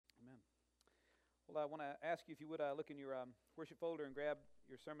Well, I want to ask you if you would look in your worship folder and grab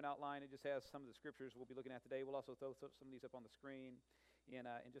your sermon outline. It just has some of the scriptures we'll be looking at today. We'll also throw some of these up on the screen in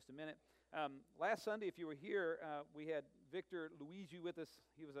just a minute. Last Sunday, if you were here, we had Victor Luigi with us.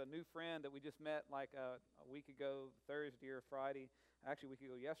 He was a new friend that we just met like a week ago, Thursday or Friday. Actually, a week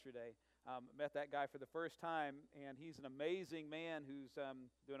ago yesterday. Met that guy for the first time, and he's an amazing man who's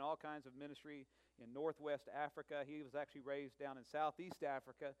doing all kinds of ministry in Northwest Africa. He was actually raised down in Southeast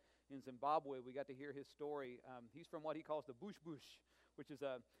Africa in Zimbabwe. We got to hear his story. He's from what he calls the bush, which is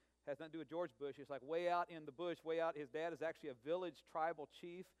has nothing to do with George Bush. It's like way out in the bush, way out. His dad is actually a village tribal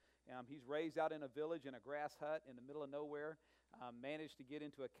chief. He's raised out in a village in a grass hut in the middle of nowhere. Managed to get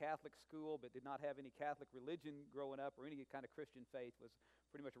into a Catholic school, but did not have any Catholic religion growing up or any kind of Christian faith. Was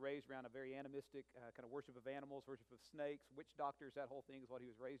pretty much raised around a very animistic kind of worship of animals, worship of snakes, witch doctors. That whole thing is what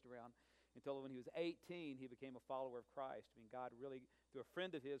he was raised around. Until when he was 18, he became a follower of Christ. I mean, God really, through a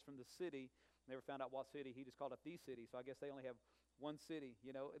friend of his from the city, never found out what city. He just called it the city. So I guess they only have one city,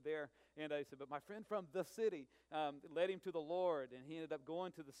 there. And I said, but my friend from the city led him to the Lord, and he ended up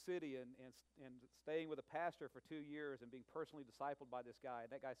going to the city and staying with a pastor for 2 years and being personally discipled by this guy.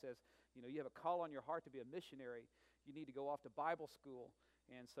 And that guy says, you have a call on your heart to be a missionary. You need to go off to Bible school.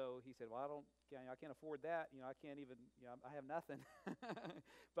 And so he said, well, I can't afford that. I can't even, I have nothing.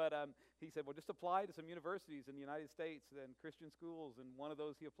 But he said, well, just apply to some universities in the United States and Christian schools. And one of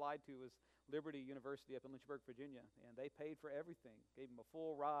those he applied to was Liberty University up in Lynchburg, Virginia. And they paid for everything, gave him a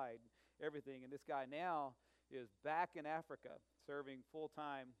full ride, everything. And this guy now is back in Africa serving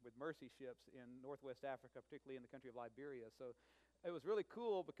full-time with mercy ships in Northwest Africa, particularly in the country of Liberia. So it was really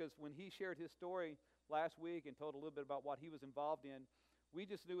cool because when he shared his story last week and told a little bit about what he was involved in, we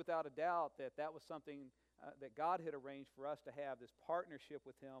just knew without a doubt that that was something that God had arranged for us to have. This partnership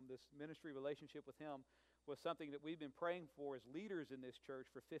with him, this ministry relationship with him, was something that we've been praying for as leaders in this church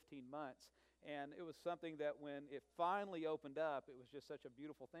for 15 months. And it was something that when it finally opened up, it was just such a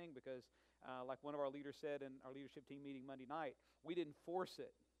beautiful thing because, like one of our leaders said in our leadership team meeting Monday night, we didn't force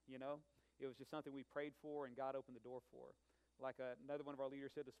it, It was just something we prayed for and God opened the door for. Like another one of our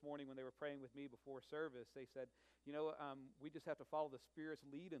leaders said this morning when they were praying with me before service, they said, we just have to follow the Spirit's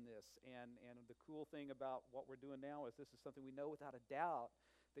lead in this. And the cool thing about what we're doing now is this is something we know without a doubt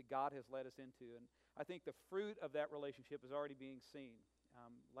that God has led us into. And I think the fruit of that relationship is already being seen.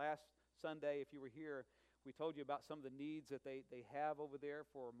 Last Sunday, if you were here, we told you about some of the needs that they have over there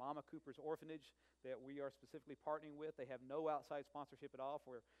for Mama Cooper's orphanage that we are specifically partnering with. They have no outside sponsorship at all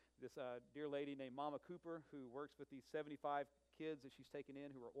for this dear lady named Mama Cooper who works with these 75 kids that she's taken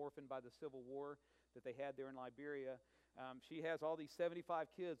in who were orphaned by the Civil War that they had there in Liberia. She has all these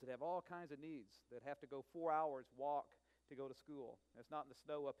 75 kids that have all kinds of needs that have to go 4 hours walk to go to school. It's not in the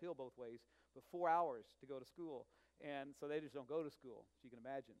snow uphill both ways, but 4 hours to go to school. And so they just don't go to school, as you can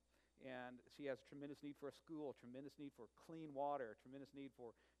imagine. And she has a tremendous need for a school, a tremendous need for clean water, a tremendous need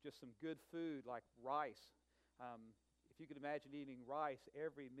for just some good food like rice. If you could imagine eating rice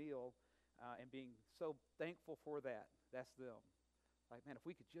every meal and being so thankful for that, that's them. Like, man, if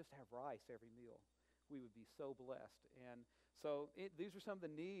we could just have rice every meal, we would be so blessed. And so these are some of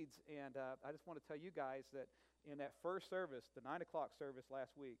the needs. And I just want to tell you guys that in that first service, the 9 o'clock service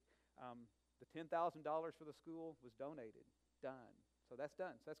last week, the $10,000 for the school was donated, done. So that's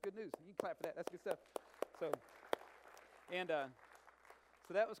done. So that's good news. You can clap for that. That's good stuff. So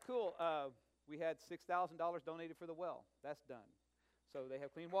that was cool. We had $6,000 donated for the well. That's done. So they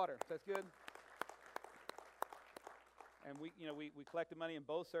have clean water. So that's good. And we collected money in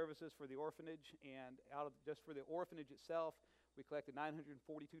both services for the orphanage, and out of just for the orphanage itself, we collected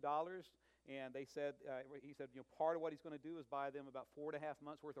 $942. And he said, part of what he's going to do is buy them about 4.5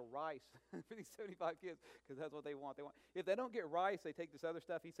 months worth of rice for these 75 kids, because that's what they want. If they don't get rice, they take this other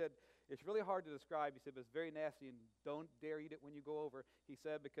stuff. He said it's really hard to describe. He said, but it's very nasty, and don't dare eat it when you go over. He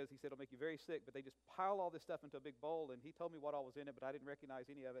said because he said it'll make you very sick. But they just pile all this stuff into a big bowl, and he told me what all was in it, but I didn't recognize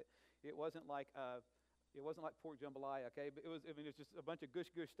any of it. It wasn't like pork jambalaya, okay? But it was just a bunch of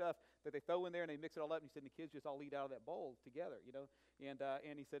gush stuff that they throw in there and they mix it all up. And he said, and the kids just all eat out of that bowl together,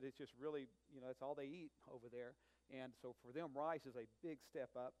 And he said it's just really, that's all they eat over there. And so for them, rice is a big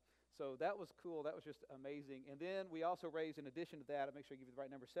step up. So that was cool. That was just amazing. And then we also raised, in addition to that, I'll make sure I give you the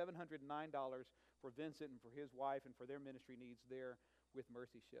right number, $709 for Vincent and for his wife and for their ministry needs there with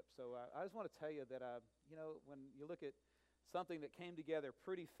Mercy Ship. So I just want to tell you that, when you look at something that came together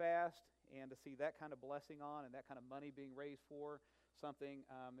pretty fast, and to see that kind of blessing on and that kind of money being raised for something,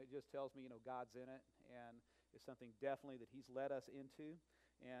 it just tells me, God's in it, and it's something definitely that he's led us into.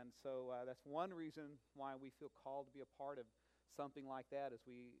 And so that's one reason why we feel called to be a part of something like that, as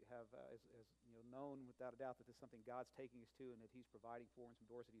we have known without a doubt that this is something God's taking us to and that he's providing for and some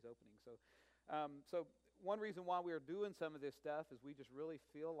doors that he's opening. So So one reason why we are doing some of this stuff is we just really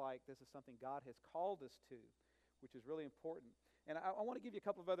feel like this is something God has called us to, which is really important. And I want to give you a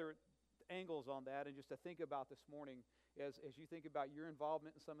couple of other angles on that, and just to think about this morning as you think about your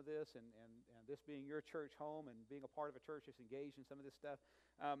involvement in some of this, and this being your church home and being a part of a church that's engaged in some of this stuff.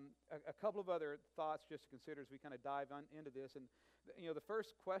 A couple of other thoughts just to consider as we kind of dive into this. And the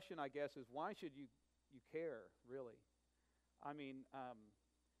first question, I guess, is why should you care, really? I mean,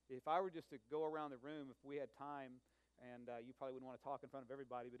 if I were just to go around the room, if we had time, and you probably wouldn't want to talk in front of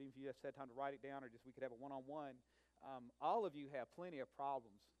everybody, but even if you just had time to write it down, or just we could have a one-on-one, all of you have plenty of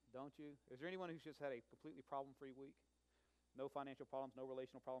problems, don't you? Is there anyone who's just had a completely problem-free week? No financial problems, no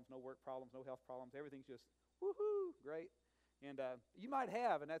relational problems, no work problems, no health problems. Everything's just woohoo, great. And you might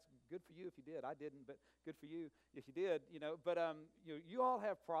have, and that's good for you if you did. I didn't, but good for you if you did. But you all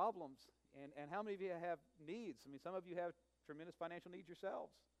have problems, and how many of you have needs? I mean, some of you have tremendous financial needs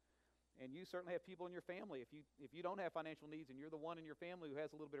yourselves, and you certainly have people in your family. If you don't have financial needs, and you're the one in your family who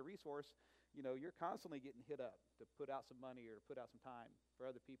has a little bit of resource, you're constantly getting hit up to put out some money or to put out some time for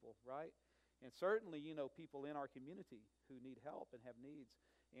other people, right? And certainly, people in our community who need help and have needs,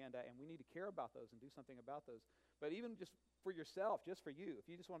 and we need to care about those and do something about those. But even just for yourself, just for you, if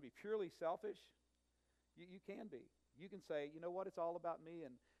you just want to be purely selfish, you can be. You can say, you know what, it's all about me,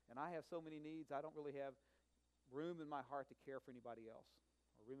 and I have so many needs, I don't really have room in my heart to care for anybody else,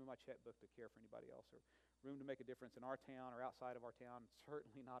 or room in my checkbook to care for anybody else, or room to make a difference in our town or outside of our town,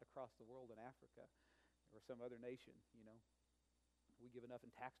 certainly not across the world in Africa or some other nation, We give enough in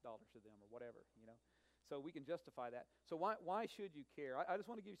tax dollars to them or whatever, So we can justify that. So why should you care? I just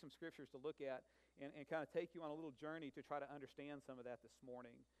want to give you some scriptures to look at and kind of take you on a little journey to try to understand some of that this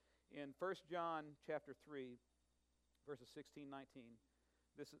morning. In 1 John chapter 3, verses 16, 19,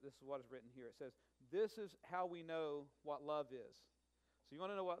 this is what is written here. It says, "This is how we know what love is." So you want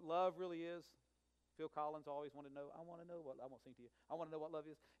to know what love really is? Phil Collins always wanted to know. I want to know what, I won't sing to you. I want to know what love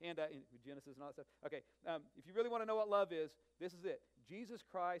is. And in Genesis and all that stuff. Okay, if you really want to know what love is, this is it. Jesus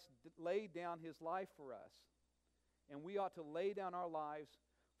Christ laid down his life for us. And we ought to lay down our lives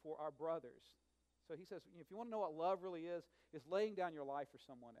for our brothers. So he says, if you want to know what love really is laying down your life for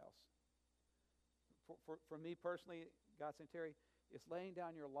someone else. For me personally, God St. Terry, it's laying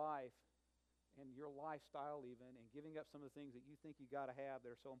down your life and your lifestyle even, and giving up some of the things that you think you got to have that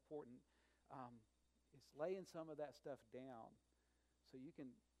are so important. It's laying some of that stuff down so you can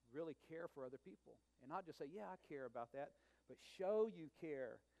really care for other people. And not just say, yeah, I care about that, but show you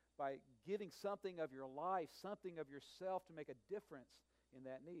care by giving something of your life, something of yourself to make a difference in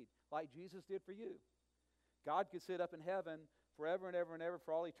that need, like Jesus did for you. God could sit up in heaven forever and ever and ever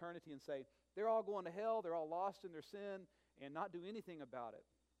for all eternity and say, they're all going to hell, they're all lost in their sin, and not do anything about it.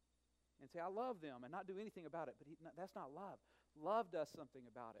 And say, I love them, and not do anything about it. But that's not love. Love does something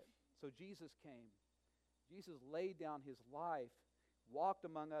about it. So Jesus came. Jesus laid down his life, walked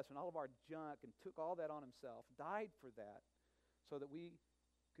among us and all of our junk, and took all that on himself, died for that, so that we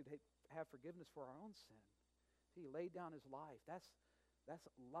could have forgiveness for our own sin. He laid down his life. That's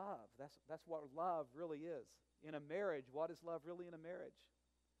love. That's what love really is. In a marriage, what is love really in a marriage?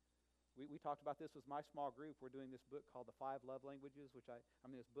 We talked about this with my small group. We're doing this book called The 5 Love Languages, this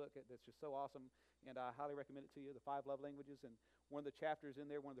book that's just so awesome, and I highly recommend it to you, The 5 Love Languages. And one of the chapters in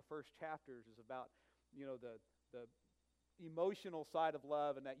there, one of the first chapters, is about the emotional side of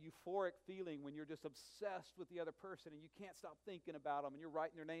love, and that euphoric feeling when you're just obsessed with the other person and you can't stop thinking about them, and you're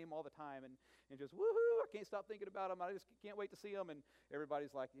writing their name all the time, and just woohoo, I can't stop thinking about them, I just can't wait to see them, and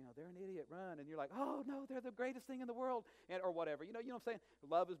everybody's like, they're an idiot, run, and you're like, oh no, they're the greatest thing in the world, or whatever. You know what I'm saying?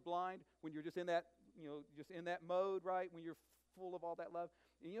 Love is blind when you're just in that, just in that mode, right? When you're full of all that love.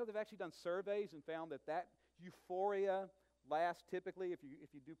 And they've actually done surveys and found that euphoria lasts typically, if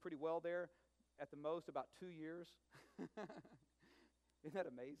you do pretty well there, at the most about 2 years. Isn't that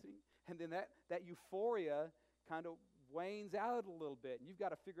amazing? And then that euphoria kind of wanes out a little bit, and you've got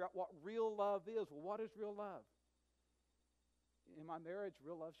to figure out what real love is. Well, what is real love? In my marriage,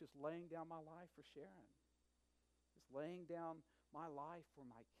 real love is just laying down my life for Sharon. Just laying down my life for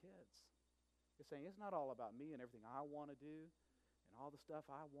my kids. It's saying it's not all about me and everything I want to do and all the stuff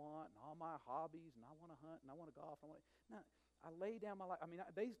I want and all my hobbies, and I want to hunt and I want to golf. No, I lay down my life. I mean,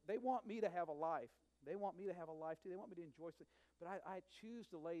 they want me to have a life. They want me to have a life too. They want me to enjoy something. But I choose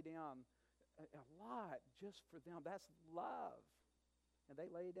to lay down a lot just for them. That's love. And they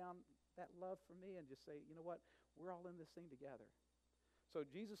lay down that love for me and just say, you know what? We're all in this thing together. So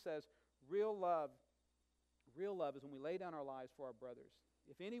Jesus says real love is when we lay down our lives for our brothers.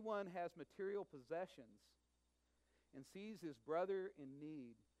 If anyone has material possessions and sees his brother in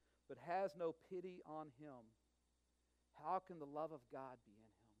need but has no pity on him, how can the love of God be in him?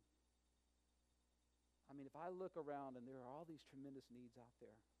 I mean, if I look around and there are all these tremendous needs out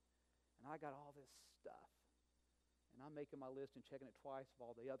there, and I got all this stuff, and I'm making my list and checking it twice of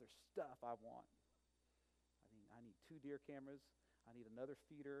all the other stuff I want. I need 2 deer cameras, I need another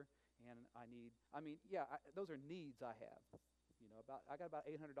feeder, and those are needs I have. I got about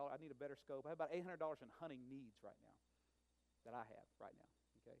 $800. I need a better scope. I have about $800 in hunting needs right now that I have right now.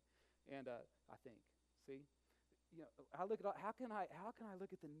 Okay, and I think, see, I look at how can I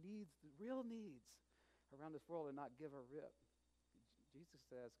look at the needs, the real needs around this world, and not give a rip? Jesus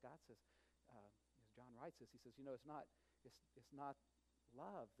says, God says, as John writes this, he says, it's not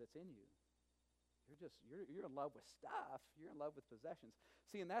love that's in you. You're in love with stuff. You're in love with possessions.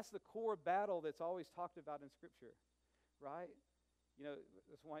 See, and that's the core battle that's always talked about in Scripture, right?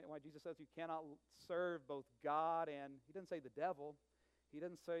 That's why Jesus says you cannot serve both God and, he doesn't say the devil. He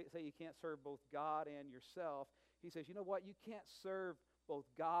doesn't say you can't serve both God and yourself. He says, you know what? You can't serve both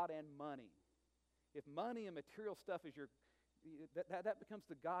God and money. If money and material stuff is that becomes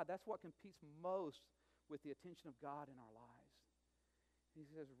the God, that's what competes most with the attention of God in our lives. He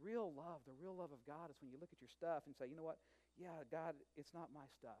says, the real love of God is when you look at your stuff and say, you know what? Yeah, God, it's not my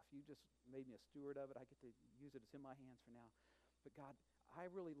stuff. You just made me a steward of it. I get to use it. It's in my hands for now. But God, I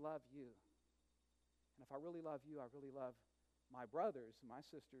really love you. And if I really love you, I really love my brothers and my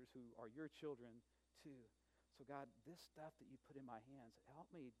sisters who are your children too. So God, this stuff that you put in my hands, help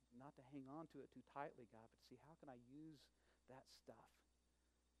me not to hang on to it too tightly, God, but to see how can I use that stuff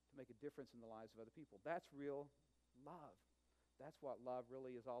to make a difference in the lives of other people. That's real love. That's what love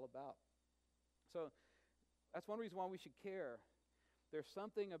really is all about. So that's one reason why we should care. There's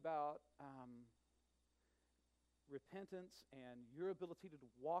something about repentance and your ability to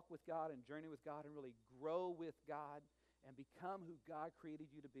walk with God and journey with God and really grow with God and become who God created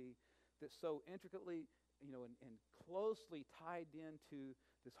you to be that's so intricately, and closely tied into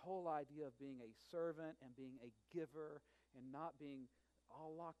this whole idea of being a servant and being a giver and not being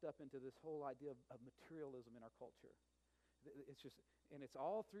all locked up into this whole idea of materialism in our culture. It's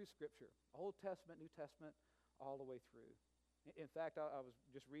all through Scripture, Old Testament, New Testament, all the way through. In fact, I was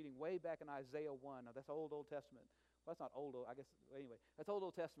just reading way back in Isaiah 1. Now, that's Old Testament. Well, that's not old, I guess, anyway. That's Old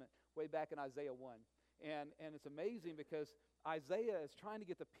Testament, way back in Isaiah 1. And it's amazing because Isaiah is trying to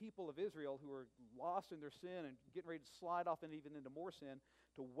get the people of Israel who are lost in their sin and getting ready to slide off and even into more sin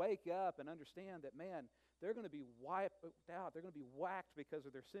to wake up and understand that, man, they're going to be wiped out. They're going to be whacked because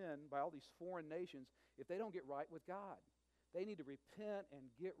of their sin by all these foreign nations if they don't get right with God. They need to repent and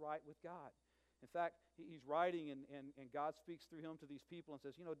get right with God. In fact, he's writing and God speaks through him to these people and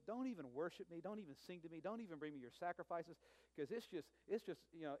says, don't even worship me. Don't even sing to me. Don't even bring me your sacrifices because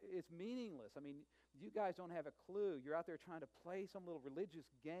it's meaningless. I mean, you guys don't have a clue. You're out there trying to play some little religious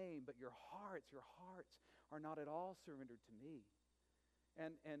game, but your hearts are not at all surrendered to me.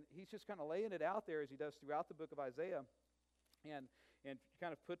 And he's just kind of laying it out there as he does throughout the book of Isaiah and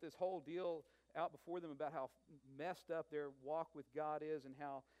kind of put this whole deal out before them about how messed up their walk with God is and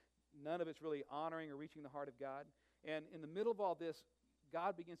how none of it's really honoring or reaching the heart of God. And in the middle of all this,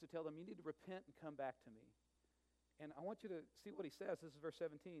 God begins to tell them, you need to repent and come back to me. And I want you to see what he says. This is verse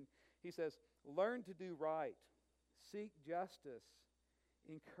 17. He says, learn to do right, seek justice,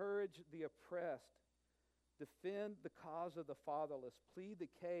 encourage the oppressed, defend the cause of the fatherless, plead the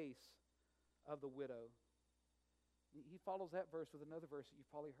case of the widow. He follows that verse with another verse that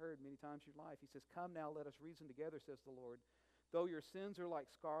you've probably heard many times in your life. He says, come now, let us reason together, says the Lord. Though your sins are like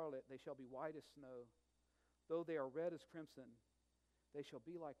scarlet, they shall be white as snow. Though they are red as crimson, they shall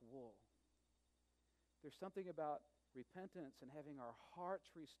be like wool. There's something about repentance and having our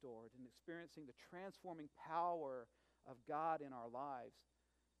hearts restored and experiencing the transforming power of God in our lives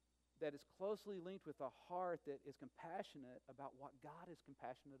that is closely linked with a heart that is compassionate about what God is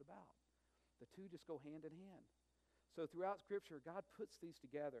compassionate about. The two just go hand in hand. So throughout Scripture, God puts these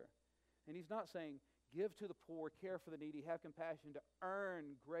together. And he's not saying, give to the poor, care for the needy, have compassion to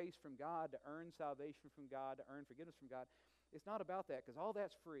earn grace from God, to earn salvation from God, to earn forgiveness from God. It's not about that because all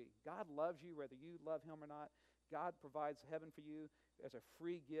that's free. God loves you whether you love him or not. God provides heaven for you as a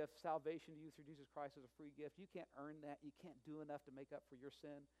free gift. Salvation to you through Jesus Christ is a free gift. You can't earn that. You can't do enough to make up for your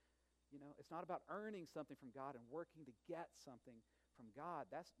sin. It's not about earning something from God and working to get something from God.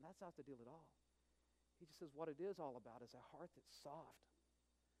 That's not the deal at all. He just says what it is all about is a heart that's soft.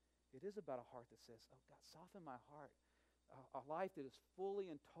 It is about a heart that says, oh, God, soften my heart. A life that is fully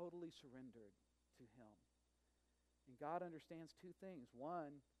and totally surrendered to him. And God understands two things.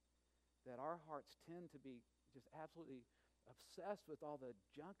 One, that our hearts tend to be just absolutely obsessed with all the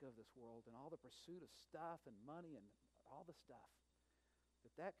junk of this world and all the pursuit of stuff and money and all the stuff.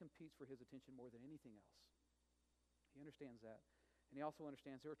 That competes for his attention more than anything else. He understands that. And he also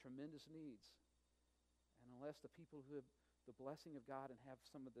understands there are tremendous needs. And unless the people who have the blessing of God and have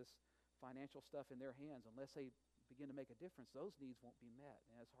some of this financial stuff in their hands, unless they begin to make a difference, those needs won't be met.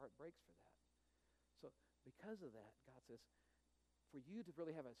 And his heart breaks for that. So because of that, God says, for you to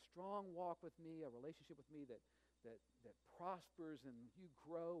really have a strong walk with me, a relationship with me that prospers and you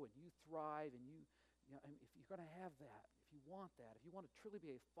grow and you thrive and and if you're going to have that, if you want that, if you want to truly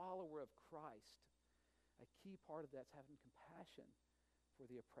be a follower of Christ, a key part of that's having compassion for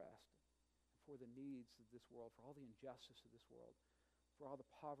the oppressed, for the needs of this world, for all the injustice of this world, for all the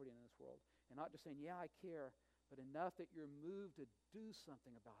poverty in this world. And not just saying, yeah, I care, but enough that you're moved to do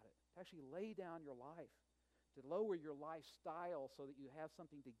something about it, to actually lay down your life, to lower your lifestyle so that you have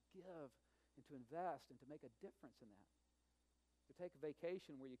something to give and to invest and to make a difference in that. To take a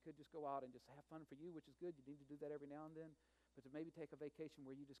vacation where you could just go out and just have fun for you, which is good. You need to do that every now and then. But to maybe take a vacation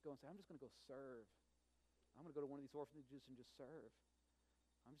where you just go and say, I'm just going to go serve. I'm going to go to one of these orphanages and just serve.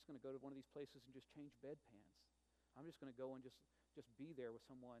 I'm just going to go to one of these places and just change bedpans. I'm just going to go and just be there with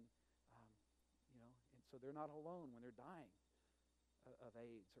someone, and so they're not alone when they're dying of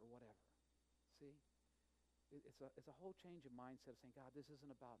AIDS or whatever. See? It's a whole change of mindset of saying, God, this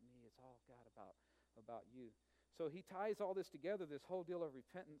isn't about me. It's all, God, about you. So he ties all this together, this whole deal of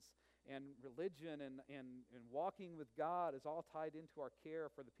repentance and religion and walking with God is all tied into our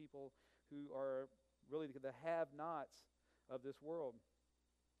care for the people who are really the have-nots of this world.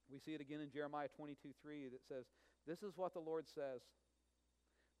 We see it again in Jeremiah 22:3 that says, this is what the Lord says,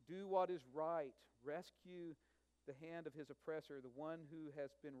 do what is right, rescue the hand of his oppressor, the one who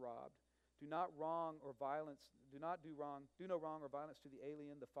has been robbed. Do no wrong or violence to the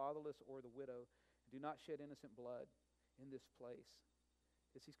alien, the fatherless, or the widow. Do not shed innocent blood in this place.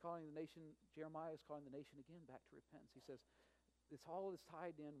 As he's calling the nation, Jeremiah is calling the nation again back to repentance. He says, it's all is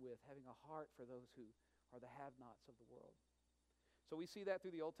tied in with having a heart for those who are the have-nots of the world. So we see that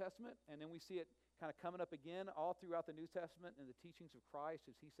through the Old Testament, and then we see it kind of coming up again all throughout the New Testament in the teachings of Christ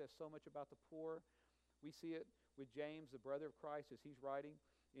as he says so much about the poor. We see it with James, the brother of Christ, as he's writing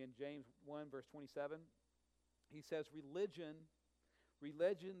in James 1, verse 27. He says, religion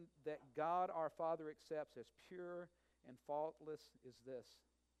that God our Father accepts as pure and faultless is this,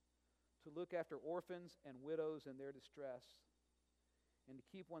 to look after orphans and widows in their distress, and to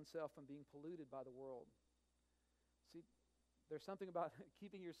keep oneself from being polluted by the world. See, there's something about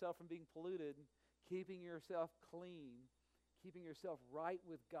keeping yourself from being polluted, keeping yourself clean, keeping yourself right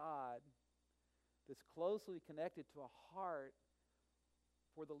with God that's closely connected to a heart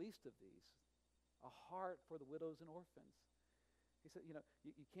for the least of these, a heart for the widows and orphans. He said, you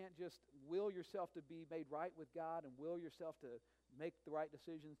can't just will yourself to be made right with God and will yourself to make the right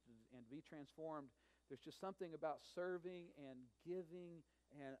decisions and be transformed. There's just something about serving and giving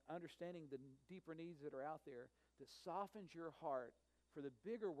and understanding the deeper needs that are out there that softens your heart for the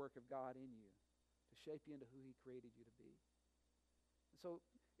bigger work of God in you to shape you into who he created you to be. And so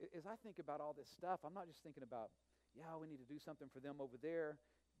as I think about all this stuff, I'm not just thinking about, we need to do something for them over there.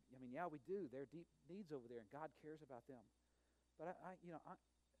 We do. There are deep needs over there, and God cares about them. But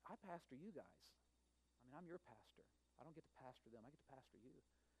I pastor you guys. I'm your pastor. I don't get to pastor them. I get to pastor you.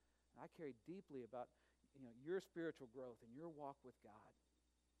 And I care deeply about your spiritual growth and your walk with God.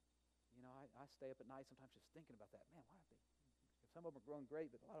 I stay up at night sometimes just thinking about that. Man, why aren't they? Some of them are growing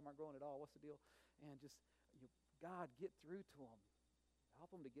great, but a lot of them aren't growing at all. What's the deal? And just, God, get through to them. Help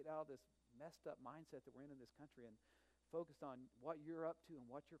them to get out of this messed up mindset that we're in this country and focused on what you're up to and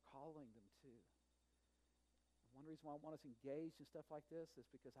what you're calling them to. One reason why I want us engaged in stuff like this is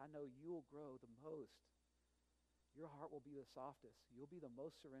because I know you'll grow the most. Your heart will be the softest. You'll be the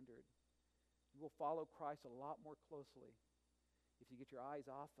most surrendered. You will follow Christ a lot more closely if you get your eyes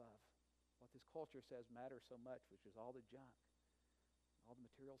off of what this culture says matters so much, which is all the junk, all the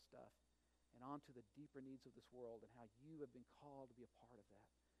material stuff, and onto the deeper needs of this world and how you have been called to be a part of that.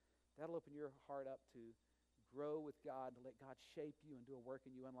 That'll open your heart up to grow with God, to let God shape you and do a work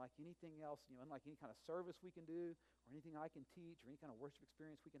in you unlike anything else, unlike any kind of service we can do or anything I can teach or any kind of worship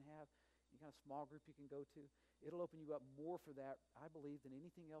experience we can have, any kind of small group you can go to. It'll open you up more for that, I believe, than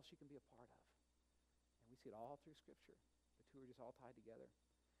anything else you can be a part of. And we see it all through Scripture. The two are just all tied together.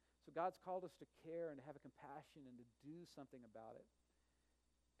 So God's called us to care and to have a compassion and to do something about it.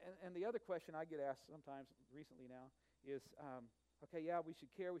 And the other question I get asked sometimes recently now is, we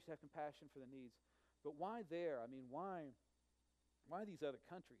should care, we should have compassion for the needs. But why there? Why these other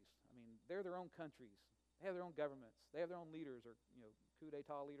countries? They're their own countries. They have their own governments. They have their own leaders or, coup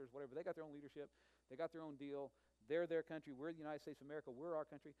d'etat leaders, whatever. They got their own leadership. They got their own deal. They're their country. We're the United States of America. We're our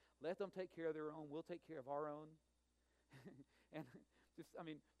country. Let them take care of their own. We'll take care of our own. And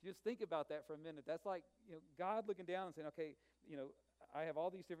just think about that for a minute. That's like, God looking down and saying, okay, I have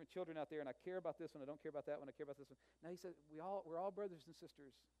all these different children out there, and I care about this one, I don't care about that one, I care about this one. No, he said, we're all brothers and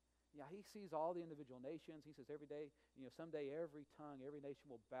sisters. Yeah, he sees all the individual nations. He says every day, someday every tongue, every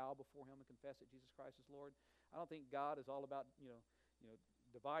nation will bow before him and confess that Jesus Christ is Lord. I don't think God is all about,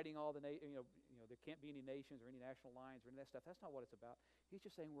 dividing all the there can't be any nations or any national lines or any of that stuff. That's not what it's about. He's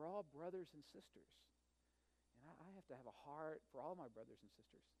just saying we're all brothers and sisters. And I have to have a heart for all my brothers and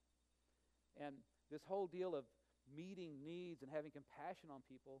sisters. And this whole deal of meeting needs and having compassion on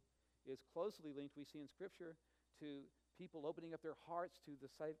people is closely linked, we see in Scripture, to people opening up their hearts to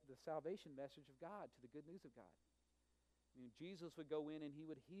the salvation message of God, to the good news of God. Jesus would go in and he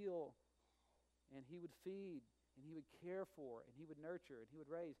would heal, and he would feed, and he would care for, and he would nurture, and he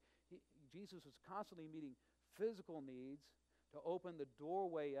would raise. Jesus was constantly meeting physical needs to open the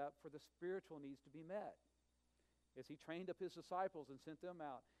doorway up for the spiritual needs to be met. As he trained up his disciples and sent them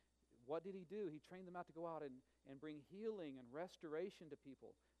out, what did he do? He trained them out to go out and bring healing and restoration to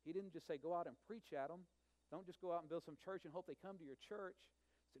people. He didn't just say, go out and preach at them. Don't just go out and build some church and hope they come to your church.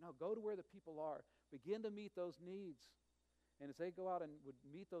 He said, no, go to where the people are. Begin to meet those needs. And as they go out and would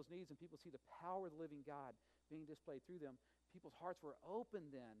meet those needs and people see the power of the living God being displayed through them, people's hearts were open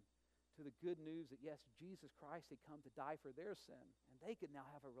then to the good news that, yes, Jesus Christ had come to die for their sin, and they could now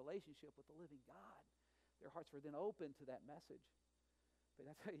have a relationship with the living God. Their hearts were then open to that message. But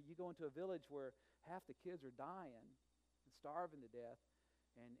I tell you, you go into a village where half the kids are dying and starving to death,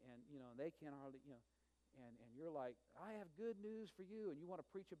 and they can't hardly, and you're like, I have good news for you, and you want to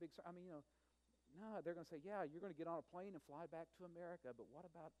preach a big sermon. No, they're going to say, yeah, you're going to get on a plane and fly back to America, but what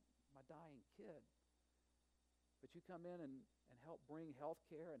about my dying kid? But you come in and help bring health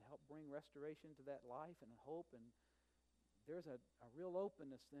care and help bring restoration to that life and hope, and there's a real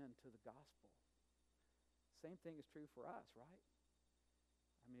openness then to the gospel. Same thing is true for us, right?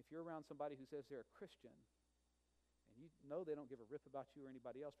 If you're around somebody who says they're a Christian, and you know they don't give a rip about you or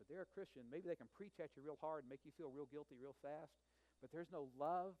anybody else, but they're a Christian, maybe they can preach at you real hard and make you feel real guilty real fast, but there's no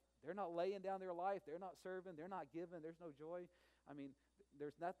love. They're not laying down their life. They're not serving. They're not giving. There's no joy.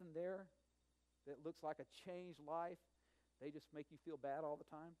 There's nothing there that looks like a changed life. They just make you feel bad all the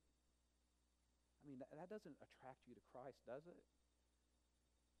time. That doesn't attract you to Christ, does it?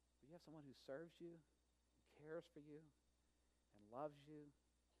 But you have someone who serves you, and cares for you, and loves you,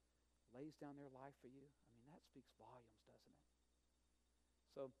 lays down their life for you. That speaks volumes, doesn't it?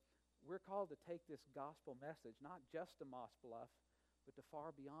 So we're called to take this gospel message, not just to Moss Bluff, but to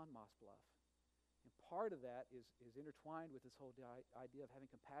far beyond Moss Bluff. And part of that is intertwined with this whole idea of having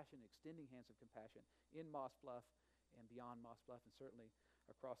compassion, extending hands of compassion in Moss Bluff and beyond Moss Bluff, and certainly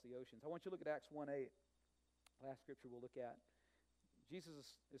across the oceans. I want you to look at Acts 1:8, last scripture we'll look at.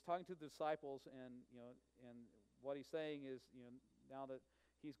 Jesus is talking to the disciples, and what he's saying is, now that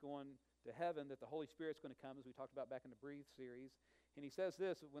he's going to heaven, that the Holy Spirit's going to come, as we talked about back in the Breathe series. And he says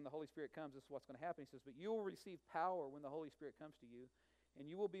this, when the Holy Spirit comes, this is what's going to happen. He says, but you will receive power when the Holy Spirit comes to you, and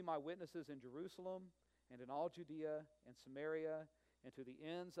you will be my witnesses in Jerusalem and in all Judea and Samaria and to the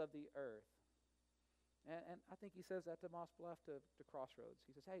ends of the earth. And I think he says that to Moss Bluff, to Crossroads.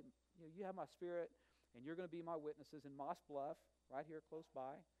 He says, hey, you have my Spirit, and you're going to be my witnesses in Moss Bluff, right here close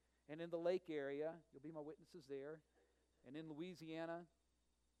by, and in the lake area. You'll be my witnesses there, and in Louisiana,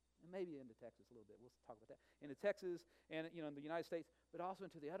 and maybe into Texas a little bit. We'll talk about that. Into Texas and in the United States, but also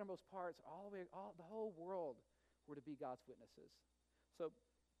into the uttermost parts, the whole world were to be God's witnesses. So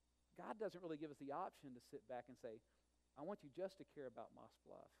God doesn't really give us the option to sit back and say, I want you just to care about Moss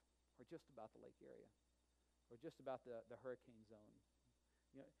Bluff, or just about the lake area, or just about the hurricane zone.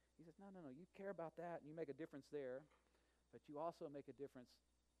 He says, no, you care about that, and you make a difference there, but you also make a difference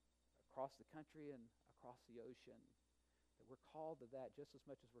across the country and across the ocean. We're called to that just as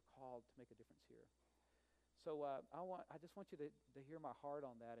much as we're called to make a difference here. So I just want you to hear my heart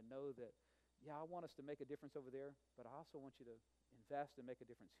on that and know that, yeah, I want us to make a difference over there, but I also want you to invest and make a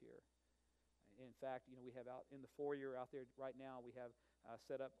difference here. In fact, we have out in the foyer out there right now, we have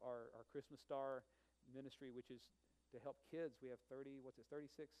set up our Christmas Star ministry, which is to help kids. We have 36,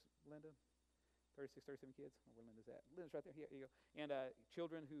 Linda? 36, 37 kids? Oh, where Linda's at? Linda's right there. Here you go. And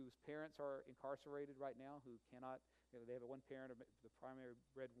children whose parents are incarcerated right now, who cannot, they have one parent, the primary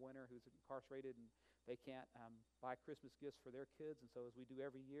breadwinner, who's incarcerated, and they can't buy Christmas gifts for their kids. And so as we do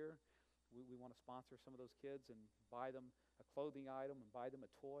every year, we want to sponsor some of those kids and buy them a clothing item and buy them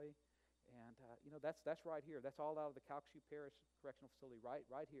a toy. And, that's right here. That's all out of the Calcasieu Parish Correctional Facility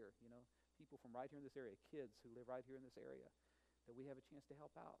right here. People from right here in this area, kids who live right here in this area, that we have a chance to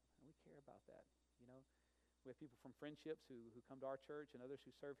help out. And we care about that. We have people from Friendships who come to our church and others who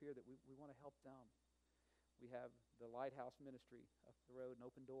serve here that we want to help them. We have the Lighthouse Ministry up the road, an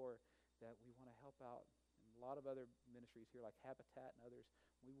open door, that we want to help out and lot of other ministries here like Habitat and others.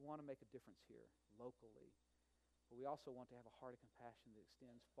 We want to make a difference here locally. But we also want to have a heart of compassion that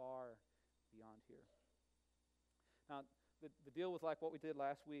extends far beyond here. Now, the deal with like what we did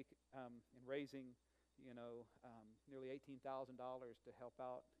last week in raising, nearly $18,000 to help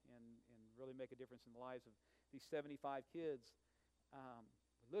out and really make a difference in the lives of these 75 kids.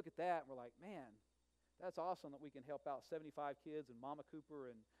 We look at that and we're like, man, that's awesome that we can help out 75 kids and Mama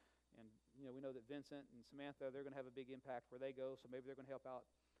Cooper and we know that Vincent and Samantha, they're going to have a big impact where they go, so maybe they're going to help out,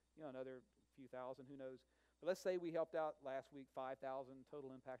 another few thousand, who knows. But let's say we helped out last week 5,000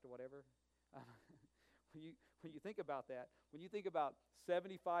 total impact or whatever. When you think about that, when you think about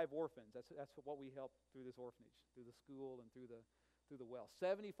 75 orphans, that's what we help through this orphanage, through the school and through the well.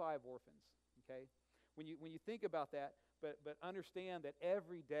 75 orphans, okay? When you think about that, but understand that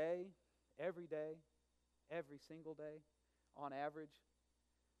every single day, on average,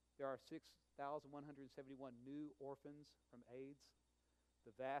 there are 6,171 new orphans from AIDS.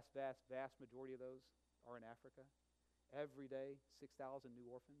 The vast, vast, vast majority of those are in Africa. Every day, 6,000 new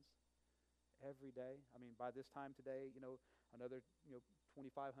orphans. Every day. I mean, by this time today, another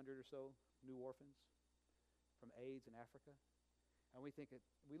 2,500 or so new orphans from AIDS in Africa. And we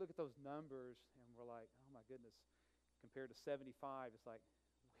look at those numbers and we're like, oh my goodness, compared to 75, it's like,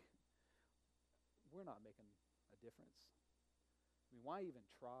 we're not making a difference. I mean, why even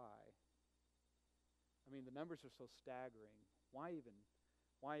try? I mean, the numbers are so staggering. Why even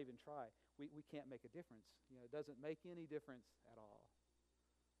try? We can't make a difference. It doesn't make any difference at all.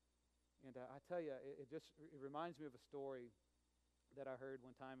 And I tell you, it reminds me of a story that I heard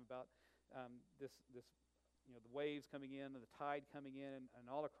one time about this the waves coming in and the tide coming in, and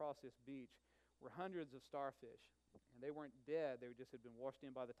all across this beach were hundreds of starfish. And they weren't dead. They just had been washed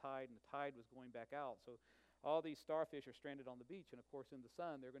in by the tide, and the tide was going back out. So all these starfish are stranded on the beach, and of course in the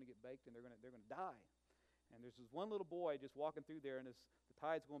sun they're going to get baked and they're going to die. And there's this one little boy just walking through there, and as the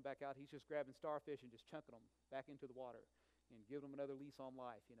tide's going back out, he's just grabbing starfish and just chunking them back into the water and giving them another lease on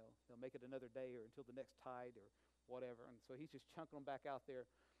life. They'll make it another day or until the next tide or whatever. And so he's just chunking them back out there.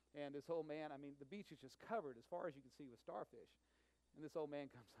 And this old man, the beach is just covered as far as you can see with starfish. And this old man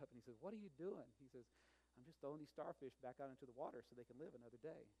comes up and he says, "What are you doing?" He says, "I'm just throwing these starfish back out into the water so they can live another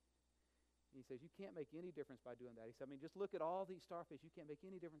day." And he says, "You can't make any difference by doing that." He said, just look at all these starfish. You can't make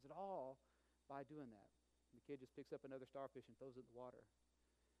any difference at all by doing that. And the kid just picks up another starfish and throws it in the water.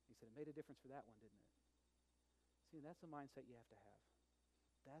 He said, "It made a difference for that one, didn't it?" See, and that's the mindset you have to have.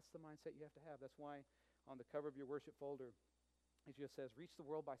 That's the mindset you have to have. That's why on the cover of your worship folder, it just says, reach the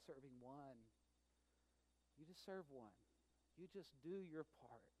world by serving one. You just serve one. You just do your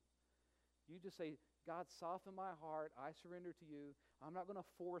part. You just say, "God, soften my heart. I surrender to you. I'm not going to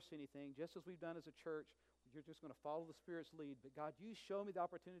force anything, just as we've done as a church. You're just going to follow the Spirit's lead. But God, you show me the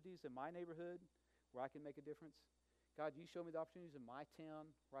opportunities in my neighborhood where I can make a difference. God, you show me the opportunities in my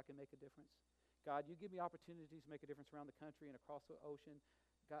town where I can make a difference. God, you give me opportunities to make a difference around the country and across the ocean.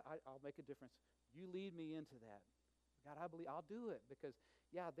 God, I'll make a difference. You lead me into that. God, I believe I'll do it because,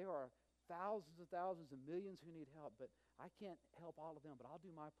 yeah, there are thousands and thousands and millions who need help, but I can't help all of them, but I'll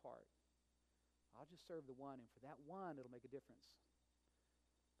do my part. I'll just serve the one, and for that one, it'll make a difference.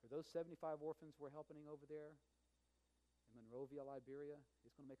 For those 75 orphans we're helping over there in Monrovia, Liberia,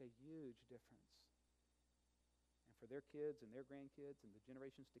 it's going to make a huge difference. And for their kids and their grandkids and the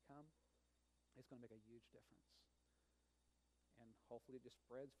generations to come, it's going to make a huge difference. And hopefully it just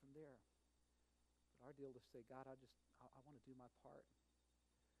spreads from there. But our deal is to say, "God, I want to do my part."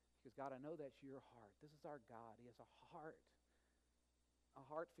 Because, God, I know that's your heart. This is our God. He has a heart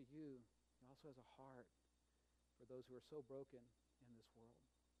for you. He also has a heart for those who are so broken in this world.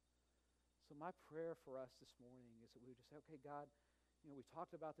 So my prayer for us this morning is that we would just say, "Okay, God, we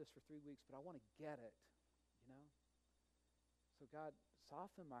talked about this for 3 weeks, but I want to get it, So, God,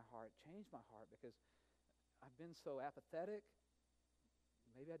 soften my heart, change my heart, because I've been so apathetic.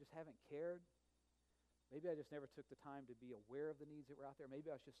 Maybe I just haven't cared. Maybe I just never took the time to be aware of the needs that were out there. Maybe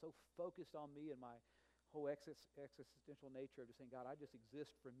I was just so focused on me and my whole existential nature of just saying, God, I just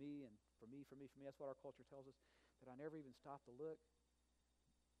exist for me and for me, for me, for me. That's what our culture tells us, that I never even stopped to look.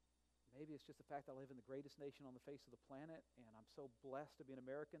 Maybe it's just the fact that I live in the greatest nation on the face of the planet, and I'm so blessed to be an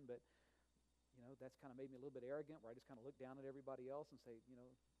American, but, that's kind of made me a little bit arrogant, where I just kind of look down at everybody else and say,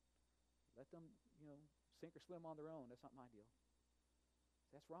 let them, sink or swim on their own. That's not my deal.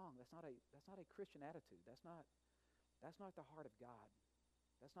 That's wrong. That's not a Christian attitude. That's not the heart of God.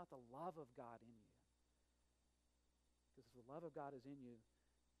 That's not the love of God in you. Because if the love of God is in you,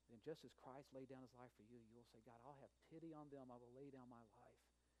 then just as Christ laid down his life for you, you will say, "God, I'll have pity on them. I will lay down my life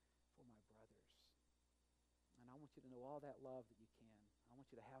for my brothers." And I want you to know all that love that you can. I I want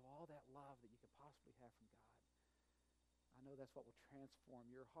you to have all that love that you could possibly have from God. I know that's what will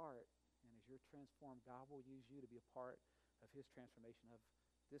transform your heart. And as you're transformed, God will use you to be a part of his transformation of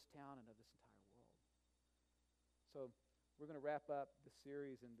this town and of this entire world. So we're going to wrap up the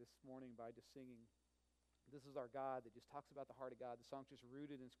series and this morning by just singing This Is Our God, that just talks about the heart of God. The song's just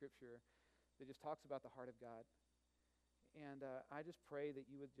rooted in Scripture that just talks about the heart of God. And I just pray that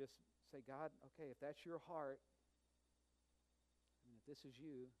you would just say, God, okay, if that's your heart, and if this is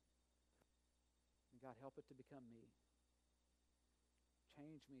you, then God, help it to become me.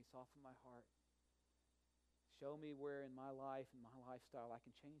 Change me, soften my heart. Show me where in my life and my lifestyle I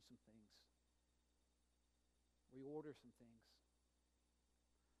can change some things. Reorder some things.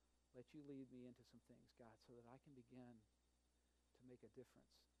 Let you lead me into some things, God, so that I can begin to make a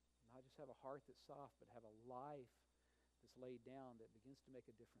difference. Not just have a heart that's soft, but have a life that's laid down that begins to make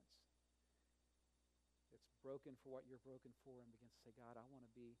a difference. That's broken for what you're broken for and begins to say, God, I want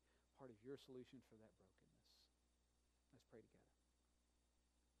to be part of your solution for that brokenness. Let's pray together.